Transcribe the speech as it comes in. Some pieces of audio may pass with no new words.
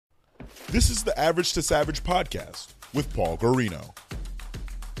This is the Average to Savage podcast with Paul Garino.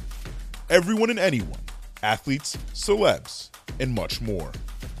 Everyone and anyone, athletes, celebs, and much more.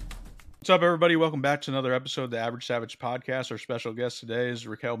 What's up, everybody? Welcome back to another episode of the Average Savage podcast. Our special guest today is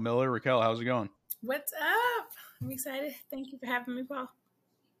Raquel Miller. Raquel, how's it going? What's up? I'm excited. Thank you for having me, Paul.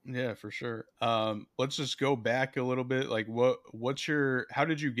 Yeah, for sure. Let's just go back a little bit. Like, how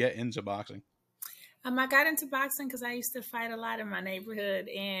did you get into boxing? I got into boxing because I used to fight a lot in my neighborhood,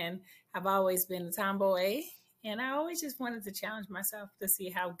 and I've always been a tomboy. And I always just wanted to challenge myself to see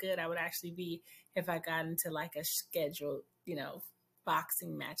how good I would actually be if I got into like a scheduled,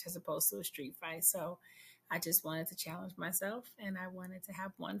 boxing match as opposed to a street fight. So I just wanted to challenge myself, and I wanted to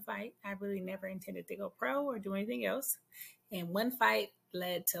have one fight. I really never intended to go pro or do anything else. And one fight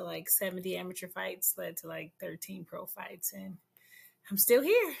led to like 70 amateur fights, led to like 13 pro fights, and I'm still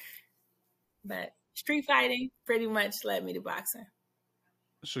here. But street fighting pretty much led me to boxing.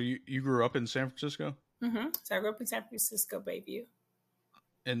 So you grew up in San Francisco? Mm-hmm. So I grew up in San Francisco, Bayview.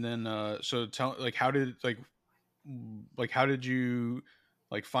 And then, how did you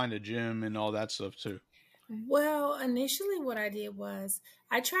find a gym and all that stuff too? Well, initially what I did was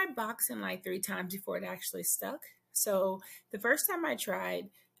I tried boxing like 3 times before it actually stuck. So the first time I tried,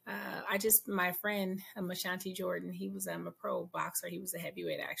 my friend, Ashanti Jordan, he was a pro boxer. He was a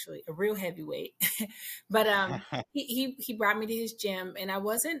heavyweight, actually, a real heavyweight. But he brought me to his gym, and I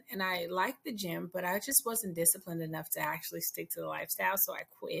liked the gym, but I just wasn't disciplined enough to actually stick to the lifestyle. So I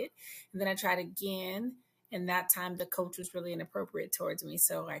quit. And then I tried again. And that time the coach was really inappropriate towards me.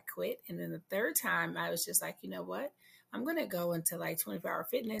 So I quit. And then the third time I was just like, you know what? I'm going to go into like 24-hour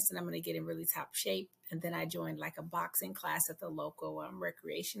fitness, and I'm going to get in really top shape. And then I joined like a boxing class at the local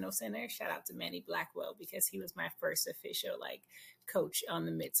recreational center. Shout out to Manny Blackwell, because he was my first official like coach on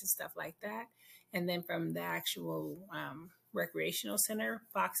the mitts and stuff like that. And then from the actual recreational center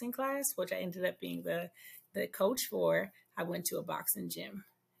boxing class, which I ended up being the coach for, I went to a boxing gym.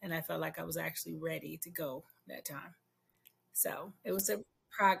 And I felt like I was actually ready to go that time. So it was a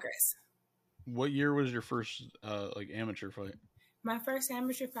progress. What year was your first amateur fight? My first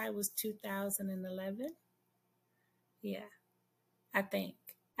amateur fight was 2011. Yeah, I think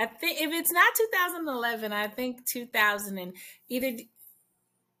if it's not 2011, I think 2000 and either.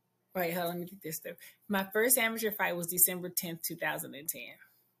 Wait, hold on, let me get this through. My first amateur fight was December 10th, 2010.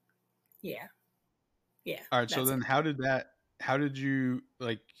 Yeah. All right. So then, how did you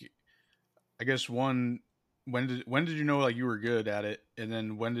I guess when did you know you were good at it, and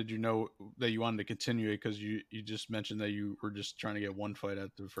then when did you know that you wanted to continue it? Because you just mentioned that you were just trying to get one fight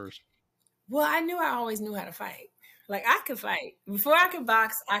at the first. Well, I always knew how to fight. Like, I could fight. Before I could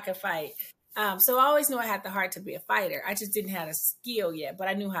box, I could fight. So I always knew I had the heart to be a fighter. I just didn't have the skill yet, but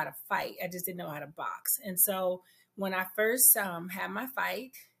I knew how to fight. I just didn't know how to box. And so when I first had my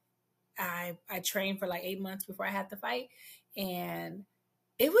fight, I trained for like 8 months before I had the fight, and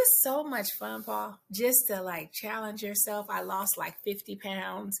it was so much fun, Paul, just to challenge yourself. I lost like 50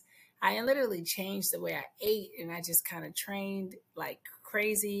 pounds. I literally changed the way I ate, and I just kind of trained like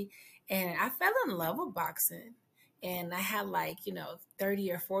crazy. And I fell in love with boxing. And I had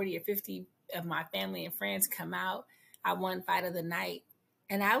 30 or 40 or 50 of my family and friends come out. I won fight of the night.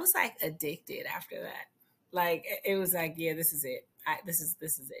 And I was addicted after that. It was yeah, this is it. This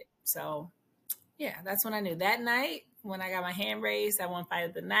is it. So yeah, that's when I knew. That night, when I got my hand raised, I won fight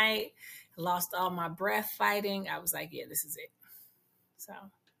of the night. I lost all my breath fighting. I was yeah, this is it. So.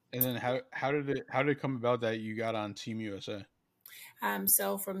 And then how did it come about that you got on Team USA?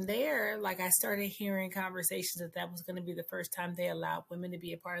 So from there, I started hearing conversations that was going to be the first time they allowed women to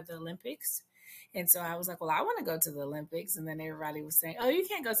be a part of the Olympics. And so I was like, well, I want to go to the Olympics. And then everybody was saying, oh, you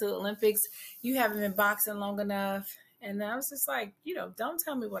can't go to the Olympics. You haven't been boxing long enough. And then I was just don't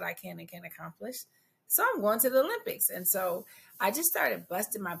tell me what I can and can't accomplish. So I'm going to the Olympics. And so I just started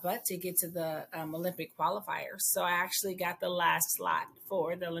busting my butt to get to the Olympic qualifiers. So I actually got the last slot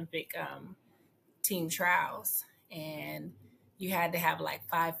for the Olympic team trials. And you had to have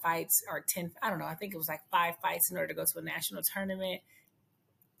 5 fights or 10. I don't know. I think it was 5 fights in order to go to a national tournament.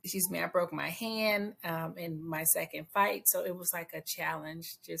 I broke my hand in my second fight. So it was a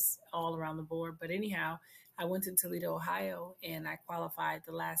challenge just all around the board. But anyhow, I went to Toledo, Ohio, and I qualified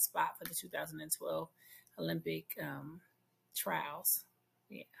the last spot for the 2012 Olympic trials.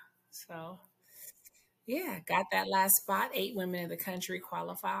 Yeah. So, yeah, got that last spot. 8 women in the country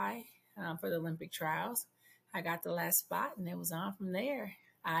qualify for the Olympic trials. I got the last spot, and it was on from there.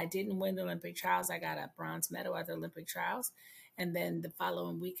 I didn't win the Olympic trials. I got a bronze medal at the Olympic trials. And then the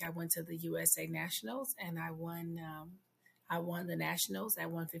following week, I went to the USA Nationals, and I won the Nationals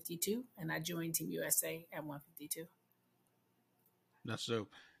at 152, and I joined Team USA at 152. That's dope.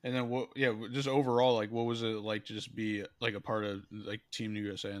 And then what? Yeah, just overall, like, what was it like to just be like a part of like Team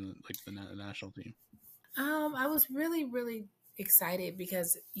USA and like the national team? I was really, really excited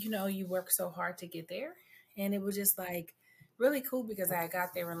because you work so hard to get there, and it was just like really cool because I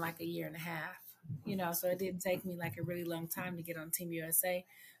got there in like a year and a half. So it didn't take me like a really long time to get on Team USA.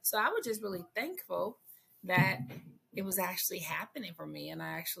 So I was just really thankful that it was actually happening for me, and I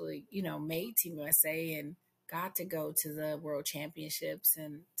actually made Team USA and got to go to the World Championships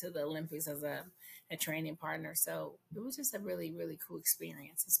and to the Olympics as a training partner. So it was just a really, really cool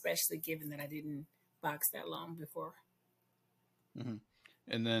experience, especially given that I didn't box that long before. Mm-hmm.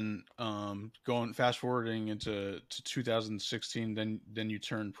 And then going fast forwarding into 2016, then you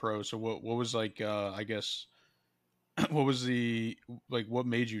turned pro. So what was like I guess what was the like what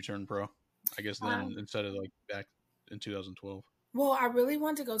made you turn pro? I guess then instead of like back in 2012. Well, I really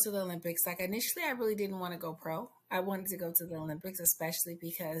wanted to go to the Olympics. Like initially, I really didn't want to go pro. I wanted to go to the Olympics, especially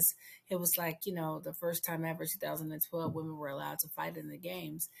because it was like, the first time ever, 2012, women were allowed to fight in the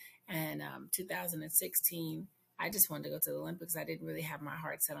games. And 2016, I just wanted to go to the Olympics. I didn't really have my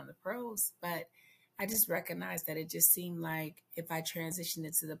heart set on the pros, but I just recognized that it just seemed like if I transitioned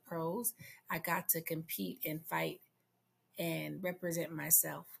into the pros, I got to compete and fight and represent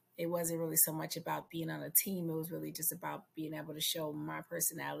myself. It wasn't really so much about being on a team. It was really just about being able to show my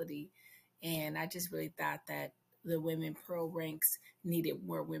personality. And I just really thought that the women pro ranks needed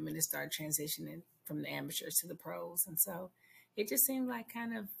more women to start transitioning from the amateurs to the pros. And so it just seemed like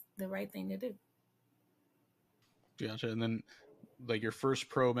kind of the right thing to do. Gotcha. And then like your first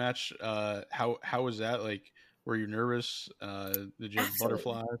pro match, how was that? Like, were you nervous? Did you have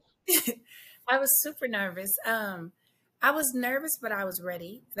butterflies? I was super nervous. I was nervous, but I was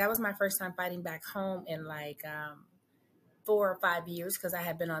ready. That was my first time fighting back home in like 4 or 5 years because I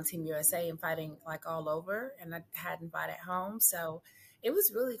had been on Team USA and fighting like all over, and I hadn't fought at home. So it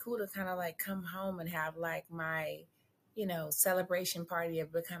was really cool to kind of like come home and have like my, celebration party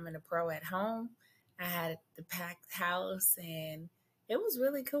of becoming a pro at home. I had the packed house, and it was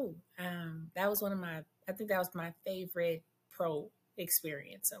really cool. That was I think that was my favorite pro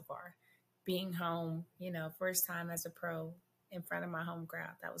experience so far. Being home, first time as a pro in front of my home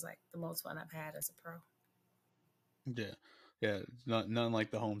crowd. That was like the most fun I've had as a pro. Yeah, yeah, none like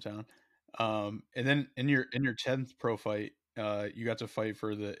the hometown. And then in your 10th pro fight, you got to fight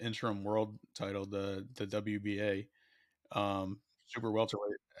for the interim world title, the WBA, super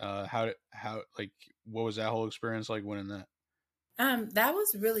welterweight. How like what was that whole experience like winning that? That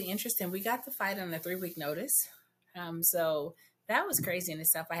was really interesting. We got to fight on a 3 week notice. So that was crazy in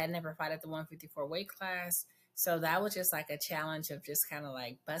itself. I had never fought at the 154 weight class. So that was just like a challenge of just kind of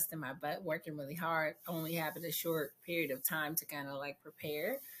like busting my butt, working really hard, only having a short period of time to kind of like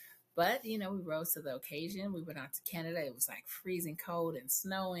prepare. But, we rose to the occasion. We went out to Canada. It was like freezing cold and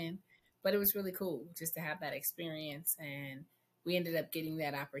snowing, but it was really cool just to have that experience. And we ended up getting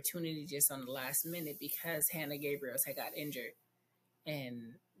that opportunity just on the last minute because Hannah Gabriels had got injured,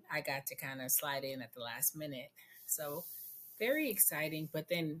 and I got to kind of slide in at the last minute. So very exciting, but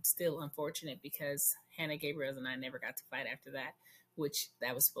then still unfortunate because Hannah Gabriels and I never got to fight after that, which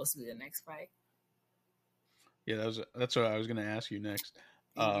that was supposed to be the next fight. Yeah, that's what I was gonna ask you next.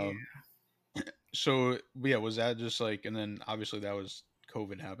 Yeah. So yeah, was that just like, and then obviously that was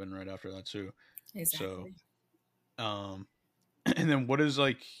COVID happened right after that too. Exactly. So, and then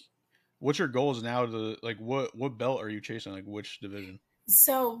what's your goals now to like, what belt are you chasing? Like which division?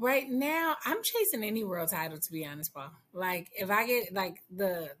 So right now I'm chasing any world title, to be honest, Paul. Like if I get like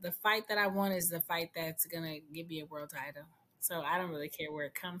the fight that I want is the fight that's gonna give me a world title. So I don't really care where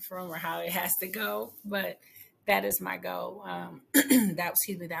it comes from or how it has to go, but that is my goal.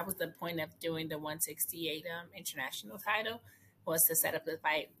 That was the point of doing the 168 international title, was to set up the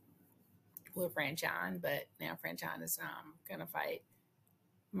fight with Franchon, but now Franchon is gonna fight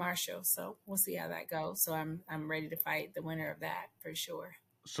Marshall, so we'll see how that goes. So I'm ready to fight the winner of that for sure.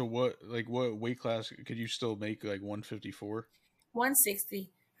 So what weight class could you still make, like 154?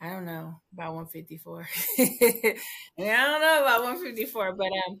 160. I don't know about 154. I don't know about 154, but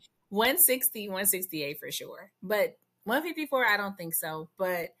 160, 168 for sure. But 154, I don't think so.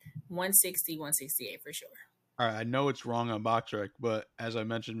 But 160, 168 for sure. All right, I know it's wrong on BoxRec, but as I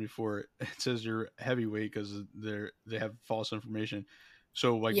mentioned before, it says you're heavyweight because they have false information.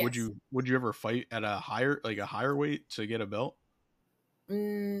 So like, Yes. would you ever fight at a higher weight to get a belt?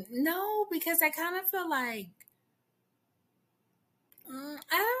 No, because I kind of feel like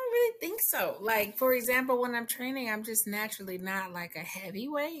I don't really think so. Like, for example, when I'm training, I'm just naturally not like a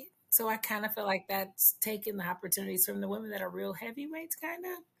heavyweight. So I kind of feel like that's taking the opportunities from the women that are real heavyweights, kind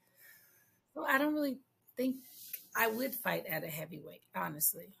of. So I don't really think I would fight at a heavyweight,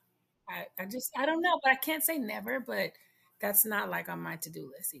 honestly. I don't know, but I can't say never, but that's not like on my to-do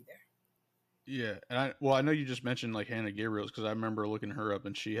list either. Yeah, and I know you just mentioned like Hannah Gabriel's because I remember looking her up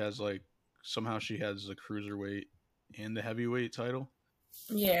and she has like somehow she has the cruiserweight and the heavyweight title.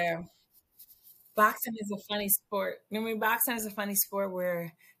 Yeah, boxing is a funny sport. I mean, boxing is a funny sport where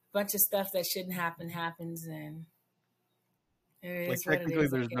a bunch of stuff that shouldn't happen happens, and it is what it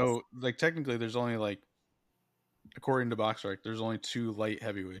is. Technically there's only like, according to BoxRec, there's only 2 light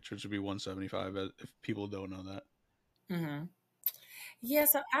heavyweights, which would be 175. If people don't know that. Mm-hmm. Yeah,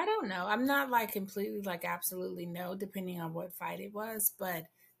 so I don't know. I'm not like completely like absolutely no, depending on what fight it was, but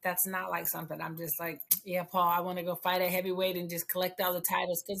that's not like something I'm just like, yeah, Paul, I want to go fight at heavyweight and just collect all the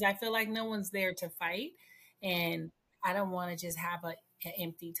titles because I feel like no one's there to fight, and I don't want to just have an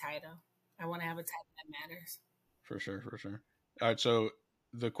empty title. I want to have a title that matters. For sure, for sure. All right, so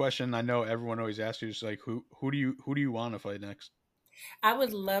the question I know everyone always asks you is like, who do you want to fight next? I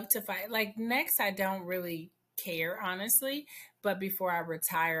would love to fight. Like next, I don't really care honestly, but before I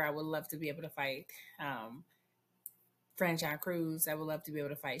retire, I would love to be able to fight Franchon Cruz. I would love to be able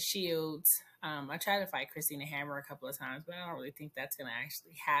to fight Shields. I tried to fight Christina Hammer a couple of times, but I don't really think that's going to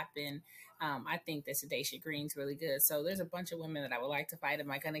actually happen. I think that Sedacia Green's really good. So there's a bunch of women that I would like to fight. Am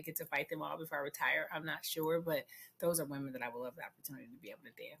I going to get to fight them all before I retire? I'm not sure, but those are women that I would love the opportunity to be able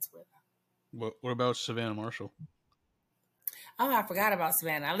to dance with. What about Savannah Marshall? Oh, I forgot about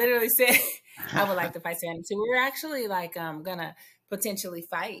Savannah. I literally said I would like to fight Savannah too. We were actually like gonna potentially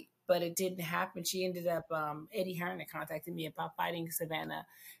fight, but it didn't happen. She ended up Eddie Hearn contacted me about fighting Savannah,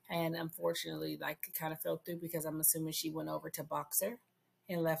 and unfortunately, like it kind of fell through because I'm assuming she went over to Boxer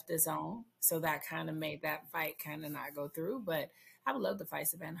and left the zone, so that kind of made that fight kind of not go through. But I would love to fight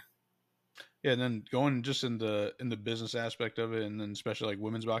Savannah. Yeah, and then going just in the business aspect of it, and then especially like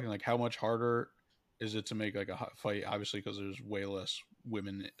women's boxing, like how much harder is it to make like a hot fight? Obviously, because there's way less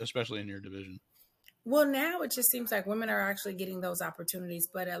women, especially in your division. Well, now it just seems like women are actually getting those opportunities,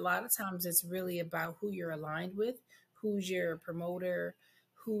 but a lot of times it's really about who you're aligned with, who's your promoter,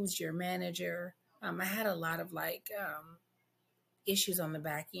 who's your manager. I had a lot of like issues on the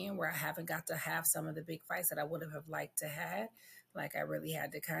back end where I haven't got to have some of the big fights that I would have liked to have. Like I really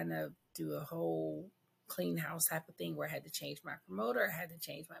had to kind of do a whole clean house type of thing where I had to change my promoter, I had to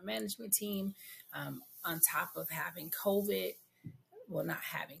change my management team, on top of having COVID. Well, not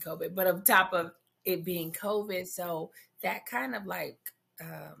having COVID, but on top of it being COVID. So that kind of like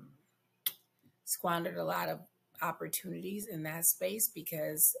squandered a lot of opportunities in that space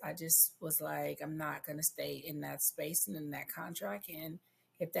because I just was like, I'm not going to stay in that space and in that contract. And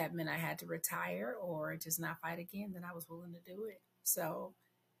if that meant I had to retire or just not fight again, then I was willing to do it. So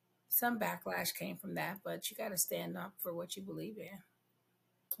some backlash came from that, but you got to stand up for what you believe in.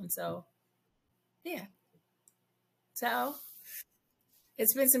 And so, yeah. So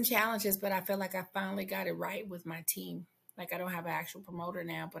it's been some challenges, but I feel like I finally got it right with my team. Like I don't have an actual promoter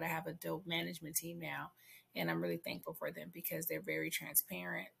now, but I have a dope management team now. And I'm really thankful for them because they're very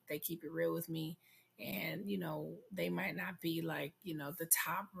transparent. They keep it real with me. And, you know, they might not be like, you know, the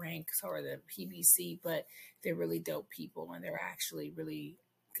top ranks or the PBC, but they're really dope people and they're actually really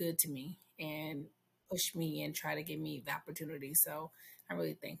good to me and push me and try to give me the opportunity. So I'm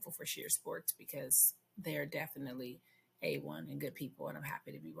really thankful for Sheer Sports because they're definitely A1 and good people, and I'm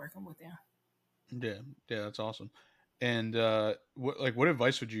happy to be working with them. Yeah, that's awesome. And what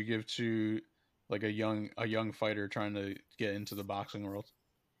advice would you give to like a young fighter trying to get into the boxing world?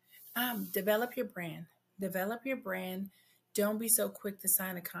 Develop your brand. Develop your brand. Don't be so quick to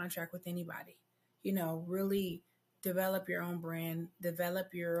sign a contract with anybody. You know, really develop your own brand,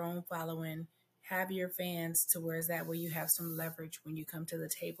 develop your own following, have your fans to where is that where you have some leverage when you come to the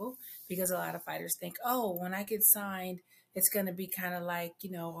table. Because a lot of fighters think, oh, when I get signed, it's going to be kind of like,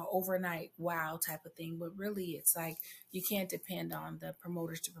 you know, an overnight wow type of thing. But really, it's like you can't depend on the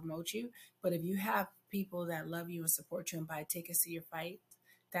promoters to promote you. But if you have people that love you and support you and buy tickets to your fight,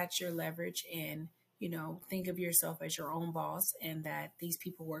 that's your leverage. And, you know, think of yourself as your own boss and that these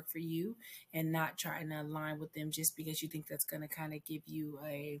people work for you and not trying to align with them just because you think that's going to kind of give you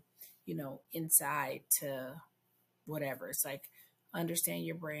a, you know, inside to whatever. It's like, understand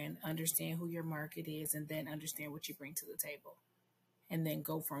your brand, understand who your market is, and then understand what you bring to the table. And then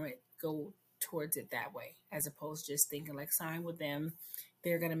go towards it that way, as opposed to just thinking like sign with them,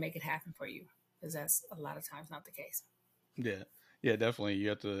 they're going to make it happen for you. Because that's a lot of times not the case. Yeah, definitely. You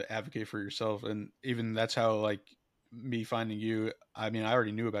have to advocate for yourself. And even that's how like me finding you, I mean, I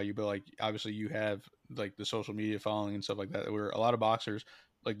already knew about you, but like obviously you have like the social media following and stuff like that. Where a lot of boxers,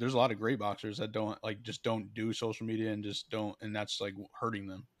 like there's a lot of great boxers that just don't do social media and just don't, and that's like hurting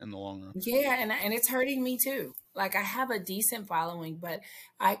them in the long run. Yeah, and it's hurting me too. Like I have a decent following, but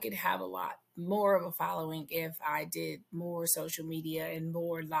I could have a lot more of a following if I did more social media and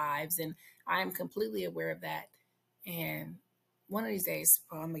more lives. And I'm completely aware of that. And one of these days,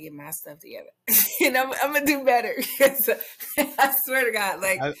 I'm gonna get my stuff together, and I'm gonna do better. I swear to God,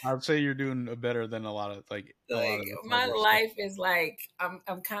 like I'd say you're doing better than a lot of my life is like I'm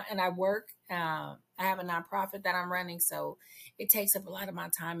and I work. I have a nonprofit that I'm running, so it takes up a lot of my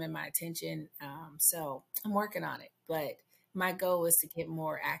time and my attention. So I'm working on it, but my goal is to get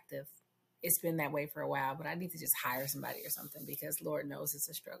more active. It's been that way for a while, but I need to just hire somebody or something because Lord knows it's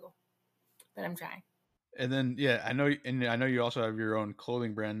a struggle. But I'm trying. And then I know you also have your own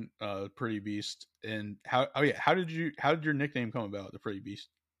clothing brand, Pretty Beast. And how did your nickname come about, the Pretty Beast?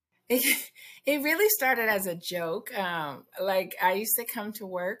 It really started as a joke. Like I used to come to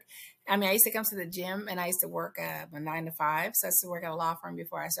work. I used to come to the gym and I used to work a 9 to 5. So I used to work at a law firm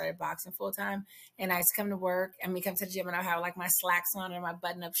before I started boxing full time. And I used to come to work come to the gym and I have like my slacks on and my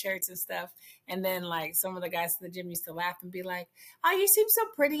button up shirts and stuff. And then like some of the guys in the gym used to laugh and be like, "Oh, you seem so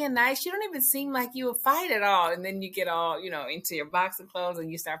pretty and nice. You don't even seem like you would fight at all." And then you get all, into your boxing clothes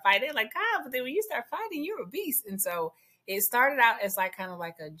and you start fighting. Like, but then when you start fighting, you're a beast. And so it started out as like kind of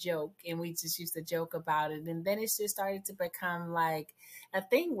like a joke and we just used to joke about it. And then it just started to become like a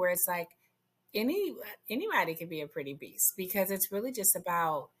thing where it's like anybody can be a pretty beast because it's really just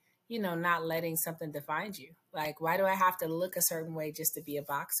about, not letting something define you. Like, why do I have to look a certain way just to be a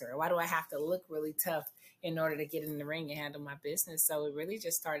boxer? Why do I have to look really tough in order to get in the ring and handle my business? So it really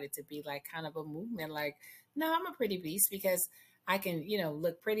just started to be like kind of a movement. Like, no, I'm a pretty beast because I can,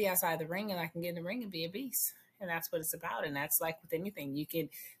 look pretty outside the ring and I can get in the ring and be a beast. And that's what it's about. And that's like with anything, you can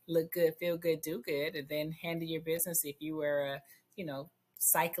look good, feel good, do good, and then handle your business. If you were a,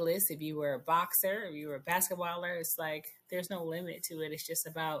 cyclist, if you were a boxer, if you were a basketballer, it's like there's no limit to it. It's just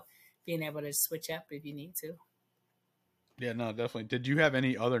about being able to switch up if you need to. Yeah, no, definitely. Did you have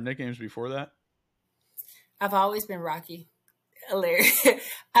any other nicknames before that? I've always been Rocky. Hilarious.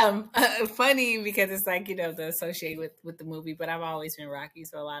 Funny because it's like, to associate with the movie, but I've always been Rocky.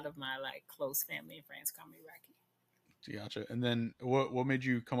 So a lot of my like close family and friends call me Rocky. Gotcha. And then what made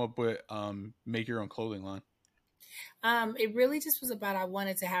you come up with make your own clothing line? It really just was about I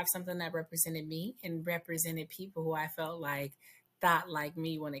wanted to have something that represented me and represented people who I felt like thought like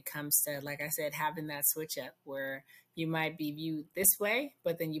me when it comes to, like I said, having that switch up where you might be viewed this way,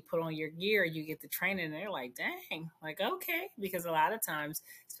 but then you put on your gear, you get the training, and they're like, dang, like, okay. Because a lot of times,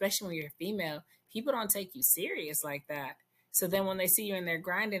 especially when you're a female, people don't take you serious like that. So then when they see you in there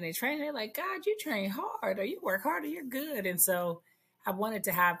grinding and training, they're like, God, you train hard or you work hard or you're good. And so I wanted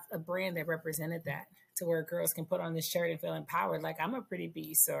to have a brand that represented that to where girls can put on this shirt and feel empowered. Like I'm a pretty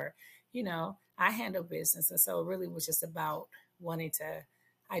beast or, I handle business. And so it really was just about wanting to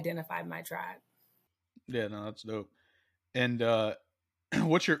identify my tribe. Yeah, no, that's dope. And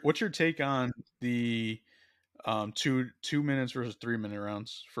what's your take on the 2 minutes versus 3 minute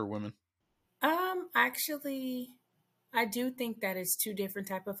rounds for women? Actually, I do think that it's two different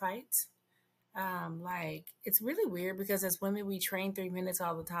type of fights. Like it's really weird because as women we train 3 minutes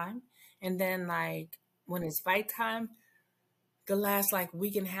all the time, and then like when it's fight time, the last like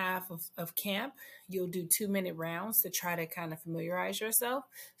week and a half of camp, you'll do 2 minute rounds to try to kind of familiarize yourself.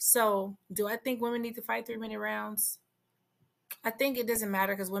 So do I think women need to fight 3 minute rounds? I think it doesn't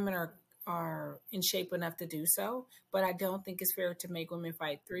matter because women are in shape enough to do so, but I don't think it's fair to make women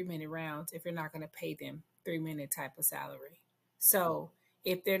fight 3 minute rounds if you're not going to pay them 3 minute type of salary. So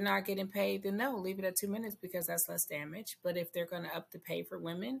if they're not getting paid, then no, leave it at 2 minutes because that's less damage. But if they're going to up the pay for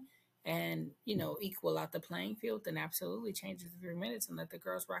women and, equal out the playing field, then absolutely change it to 3 minutes and let the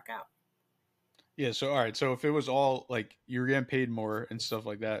girls rock out. Yeah. So, all right. So if it was all like you're getting paid more and stuff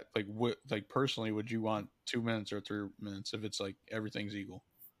like that, like what, like personally, would you want 2 minutes or 3 minutes if it's like everything's equal?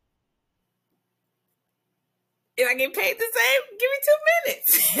 If I get paid the same, give me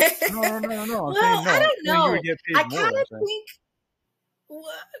 2 minutes. No. Well, I don't know. I kind of think.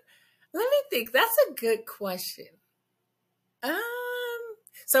 What? Let me think. That's a good question.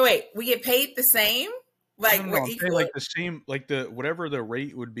 So wait, we get paid the same? Like we're equal? Like the same, like the whatever the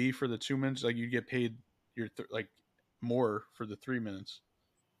rate would be for the 2 minutes, like you get paid your like more for the 3 minutes.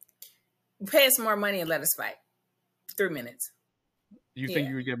 Pay us more money and let us fight 3 minutes. You think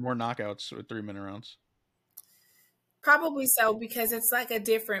you would get more knockouts with 3 minute rounds? Probably so because it's like a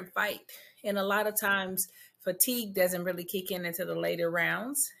different fight, and a lot of times fatigue doesn't really kick in until the later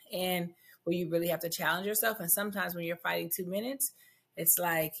rounds, and where you really have to challenge yourself. And sometimes when you're fighting 2 minutes, it's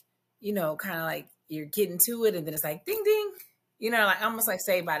like kind of like you're getting to it, and then it's like ding ding, like almost like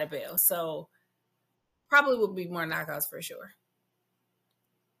Saved by the Bell. So probably would be more knockouts for sure.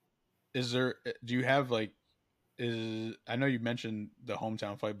 Do you have like I know you mentioned the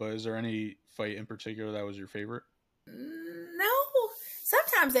hometown fight, but is there any fight in particular that was your favorite? No.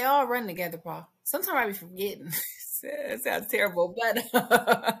 Sometimes they all run together, Paul. Sometimes I be forgetting. It sounds terrible, but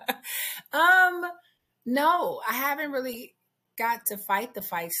no, I haven't really got to fight the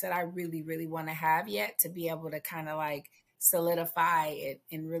fights that I really, really want to have yet to be able to kind of like solidify it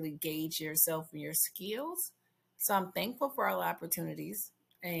and really gauge yourself and your skills. So I'm thankful for all the opportunities,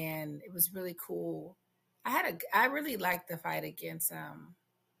 and it was really cool. I really liked the fight against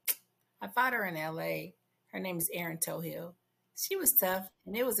I fought her in LA. Her name is Erin Tohill. She was tough,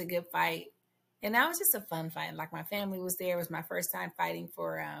 and it was a good fight. And that was just a fun fight. Like my family was there. It was my first time fighting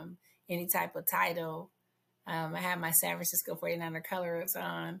for any type of title. I had my San Francisco 49er colors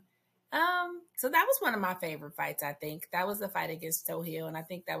on. So that was one of my favorite fights, I think. That was the fight against Tohill, and I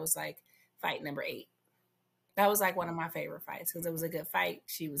think that was like fight number 8. That was like one of my favorite fights because it was a good fight.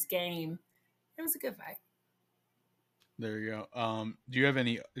 She was game. It was a good fight. There you go. Do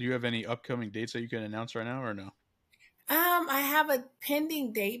you have any upcoming dates that you can announce right now or no? I have a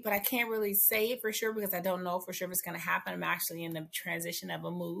pending date, but I can't really say it for sure because I don't know for sure if it's going to happen. I'm actually in the transition of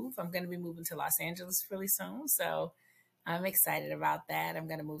a move. I'm going to be moving to Los Angeles really soon. So I'm excited about that. I'm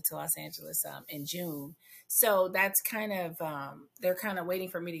going to move to Los Angeles in June. So that's kind of, they're kind of waiting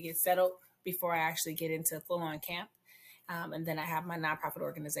for me to get settled before I actually get into full-on camp. And then I have my nonprofit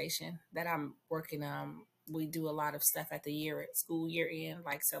organization that I'm working on. We do a lot of stuff at the school year end,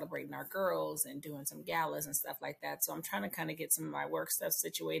 like celebrating our girls and doing some galas and stuff like that. So I'm trying to kind of get some of my work stuff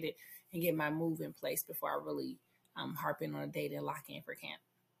situated and get my move in place before I really harp in on a date and lock in for camp.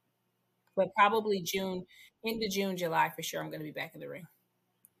 But probably June, into June, July for sure, I'm going to be back in the ring.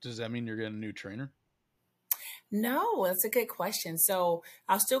 Does that mean you're getting a new trainer? No, that's a good question. So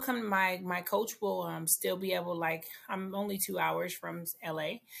I'll still come to my coach will still be able, like, I'm only 2 hours from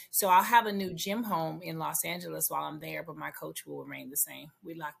LA. So I'll have a new gym home in Los Angeles while I'm there, but my coach will remain the same.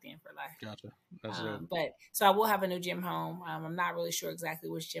 We locked in for life. Gotcha. That's it. But so I will have a new gym home. I'm not really sure exactly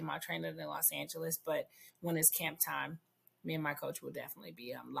which gym I'll train at in Los Angeles, but when it's camp time, me and my coach will definitely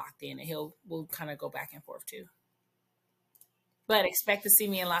be locked in, and we'll kind of go back and forth too. But expect to see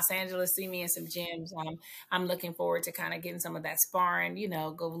me in Los Angeles, see me in some gyms. I'm looking forward to kind of getting some of that sparring,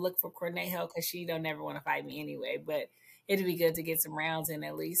 go look for Cornejo because she don't never want to fight me anyway. But it'd be good to get some rounds in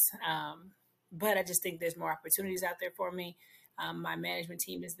at least. But I just think there's more opportunities out there for me. My management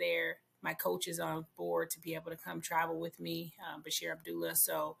team is there. My coach is on board to be able to come travel with me, Bashir Abdullah.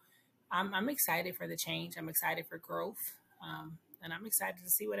 So I'm excited for the change. I'm excited for growth. And I'm excited to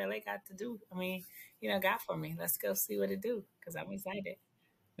see what LA got to do. I mean, got for me. Let's go see what it do because I'm excited.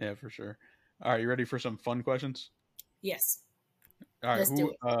 Yeah, for sure. All right, you ready for some fun questions? Yes. All right. Let's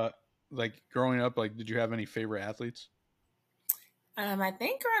do it. Like growing up, like, did you have any favorite athletes? I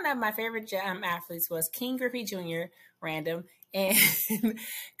think growing up, my favorite athletes was King Griffey Jr., random, and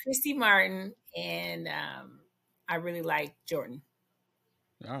Christy Martin, and I really like Jordan.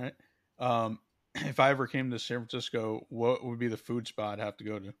 All right. If I ever came to San Francisco, what would be the food spot I'd have to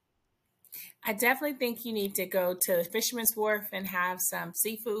go to? I definitely think you need to go to Fisherman's Wharf and have some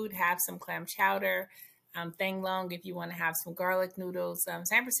seafood, have some clam chowder, Thang Long if you want to have some garlic noodles. San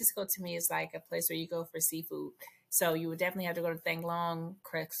Francisco to me is like a place where you go for seafood. So you would definitely have to go to Thang Long,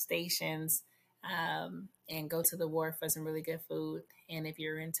 crustaceans, and go to the wharf for some really good food. And if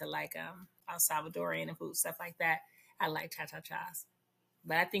you're into like El Salvadorian and food, stuff like that, I like cha-cha-chas.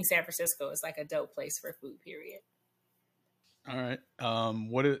 But I think San Francisco is like a dope place for food, period. All right.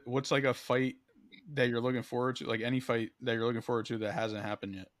 What's like a fight that you're looking forward to? Like any fight that you're looking forward to that hasn't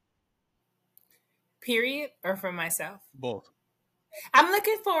happened yet? Period, or for myself? Both. I'm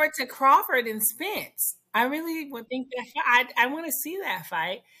looking forward to Crawford and Spence. I really would think that I want to see that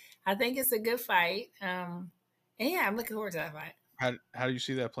fight. I think it's a good fight. And yeah, I'm looking forward to that fight. How do you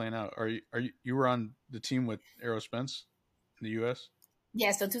see that playing out? Are you were on the team with Errol Spence in the U.S.?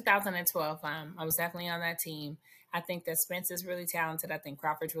 Yeah, so 2012, I was definitely on that team. I think that Spence is really talented. I think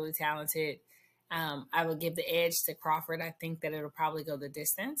Crawford's really talented. I would give the edge to Crawford. I think that it'll probably go the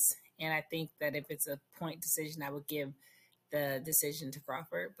distance. And I think that if it's a point decision, I would give the decision to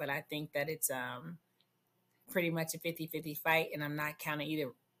Crawford. But I think that it's pretty much a 50-50 fight. And I'm not counting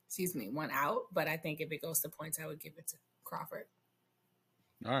one out. But I think if it goes to points, I would give it to Crawford.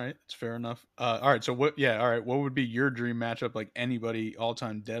 All right, that's fair enough. All right, so what? Yeah, all right. What would be your dream matchup? Like anybody, all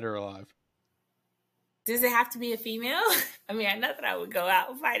time, dead or alive? Does it have to be a female? I mean, I know that I would go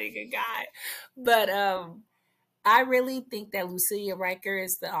out fighting a guy, but I really think that Lucia Riker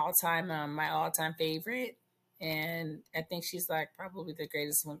is the my all-time favorite, and I think she's like probably the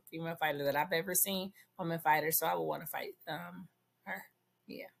greatest female fighter that I've ever seen, woman fighter. So I would want to fight her.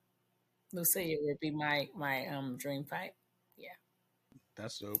 Yeah. Lucia would be my dream fight. Yeah.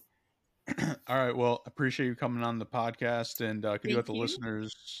 That's dope. All right. Well, appreciate you coming on the podcast, and could you let the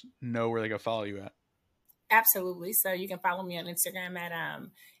listeners know where they can follow you at? Absolutely. So you can follow me on Instagram at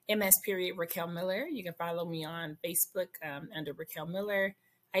ms.Raquel Miller. You can follow me on Facebook under Raquel Miller.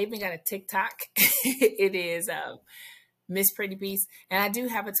 I even got a TikTok. It is Miss Pretty Beast. And I do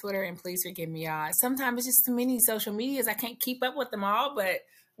have a Twitter, and please forgive me, y'all. Sometimes it's just too many social medias. I can't keep up with them all, but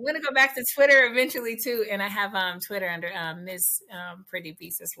I'm going to go back to Twitter eventually too. And I have Twitter under Miss Pretty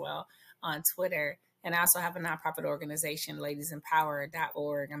Beast as well on Twitter. And I also have a nonprofit organization,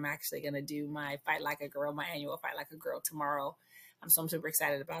 ladiesempower.org. I'm actually going to do my Fight Like a Girl, my annual Fight Like a Girl tomorrow. So I'm super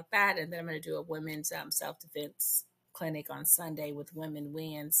excited about that. And then I'm going to do a women's self-defense clinic on Sunday with Women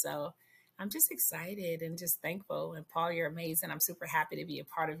Win. So I'm just excited and just thankful. And Paul, you're amazing. I'm super happy to be a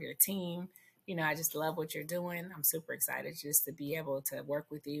part of your team. You know, I just love what you're doing. I'm super excited just to be able to work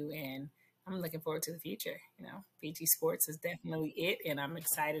with you, and I'm looking forward to the future. You know, PG Sports is definitely it, and I'm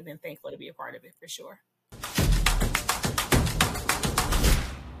excited and thankful to be a part of it for sure.